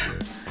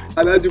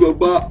Alhaji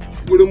Babba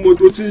wurin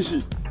motocin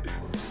shi.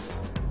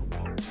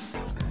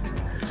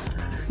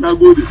 Na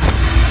gode.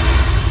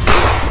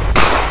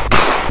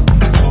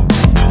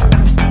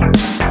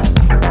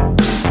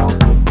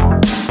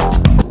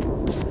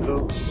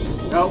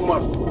 Ya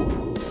Umar.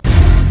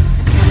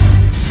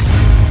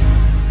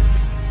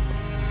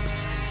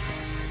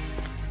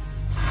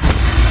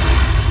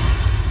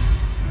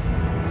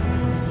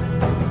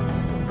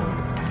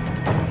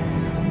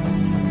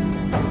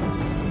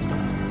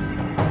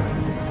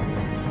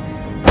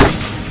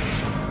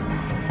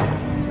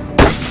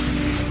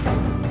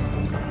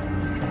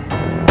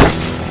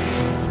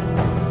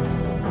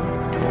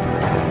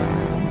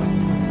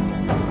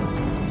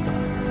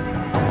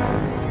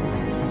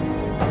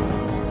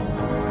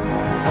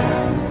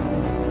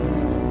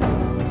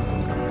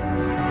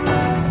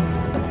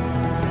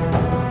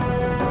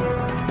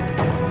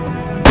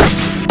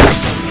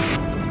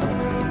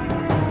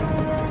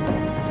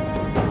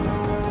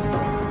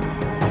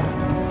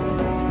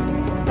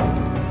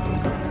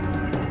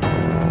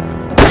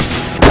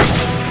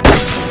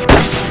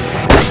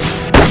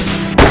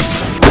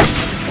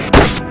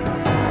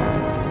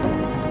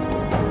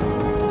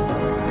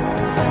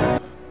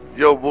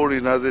 Yau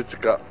burina zai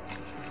cika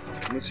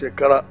na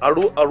shekara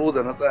aro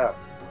da na tsaya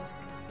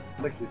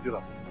nake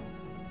jira.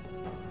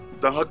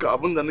 Don haka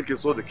abin da nake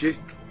so da ke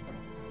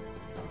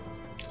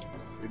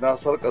ina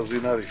sarƙar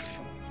zinare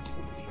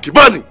ki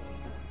bani.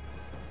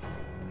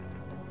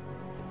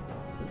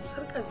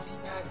 Sarƙar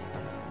zinare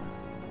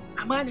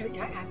amanar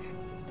 'ya'yana ne,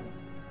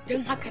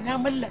 don haka na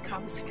mallaka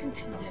musu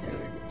tuntuni yana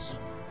ranar su.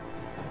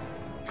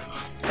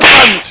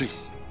 Bani ce.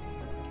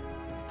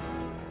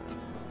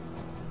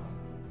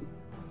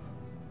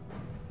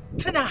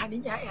 Tana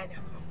hannun 'ya'yana,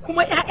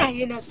 kuma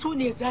 'ya'yana su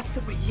ne za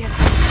su bayyana,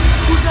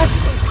 su za su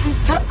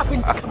ɗaukansar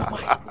abin da kan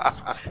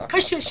mahaifinsu,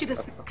 kashe shi da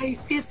su kai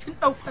sai sun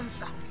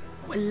ɗaukansa.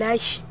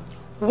 Wallahi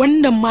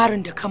wannan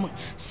marin da kamun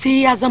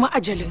sai ya zama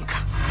ajalinka.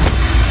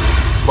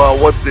 Ba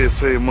wanda ya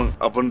sai min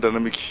abin da na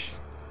miki.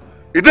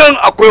 Idan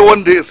akwai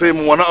wanda ya sai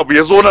min wani abu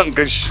ya zo nan in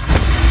gan shi.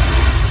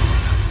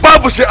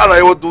 Babu shi a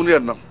rayuwar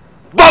duniyar nan,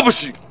 babu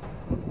shi.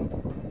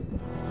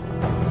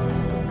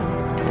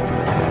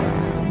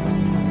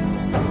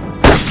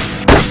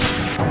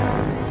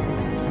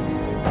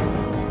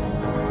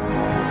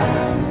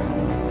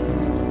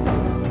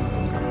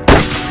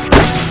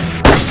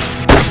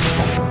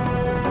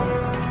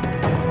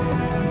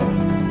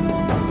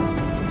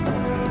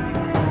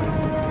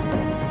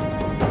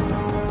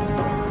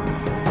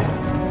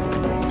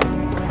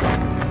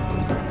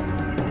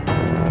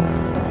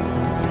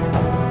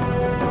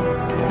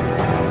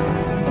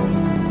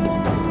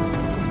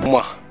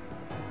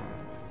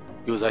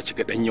 za ki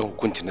ga ɗanyen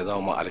hukuncin da za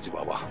mu ma Alhaji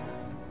Baba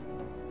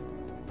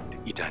da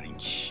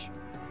idanunki.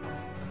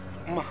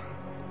 Amma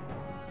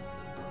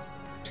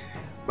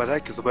ba za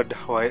ki zubar da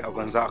hawaye a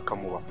banza a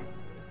kanmu ba,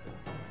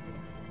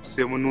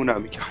 sai mun nuna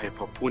miki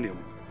haifaffu ne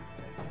mu.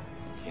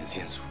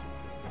 Yanzu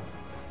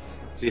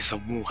zai san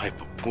mu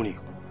haifaffu ne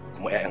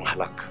kuma 'ya'yan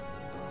halak,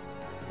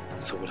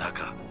 saboda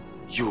haka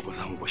yau ba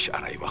za mu bar shi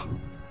a rayu ba.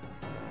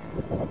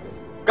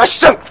 Gashi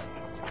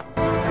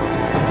can!